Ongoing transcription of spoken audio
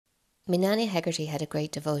My Nanny Hegarty had a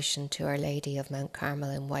great devotion to Our Lady of Mount Carmel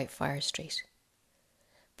in Whitefriars Street.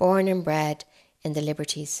 Born and bred in the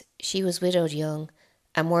Liberties, she was widowed young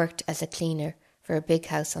and worked as a cleaner for a big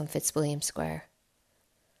house on Fitzwilliam Square.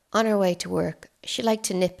 On her way to work, she liked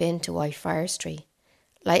to nip into Whitefriars Street,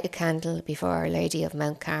 light a candle before Our Lady of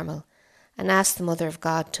Mount Carmel, and ask the Mother of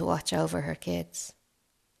God to watch over her kids.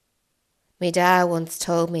 Me dad once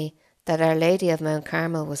told me that Our Lady of Mount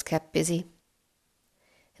Carmel was kept busy.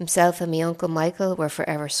 Himself and me Uncle Michael were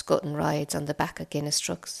forever scutting rides on the back of Guinness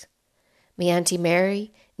trucks. Me Auntie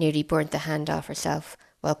Mary nearly burnt the hand off herself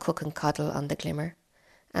while cooking coddle on the Glimmer,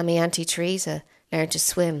 and me Auntie Teresa learned to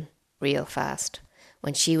swim real fast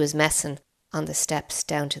when she was messing on the steps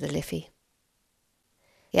down to the Liffey.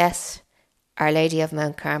 Yes, Our Lady of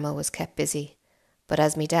Mount Carmel was kept busy, but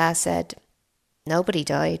as me dad said, nobody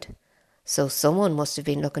died, so someone must have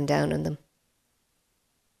been looking down on them.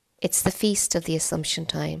 It's the feast of the Assumption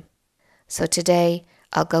time, so today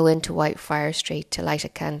I'll go into Whitefriars Street to light a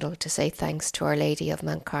candle to say thanks to Our Lady of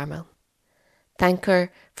Mount Carmel. Thank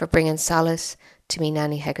her for bringing solace to me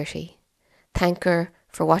Nanny Hegarty. Thank her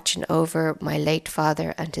for watching over my late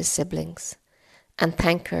father and his siblings. And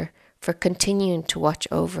thank her for continuing to watch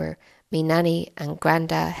over me Nanny and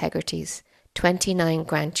Granda Hegarty's 29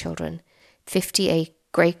 grandchildren, 58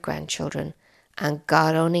 great-grandchildren, and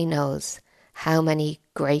God only knows how many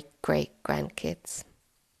great-great-grandkids.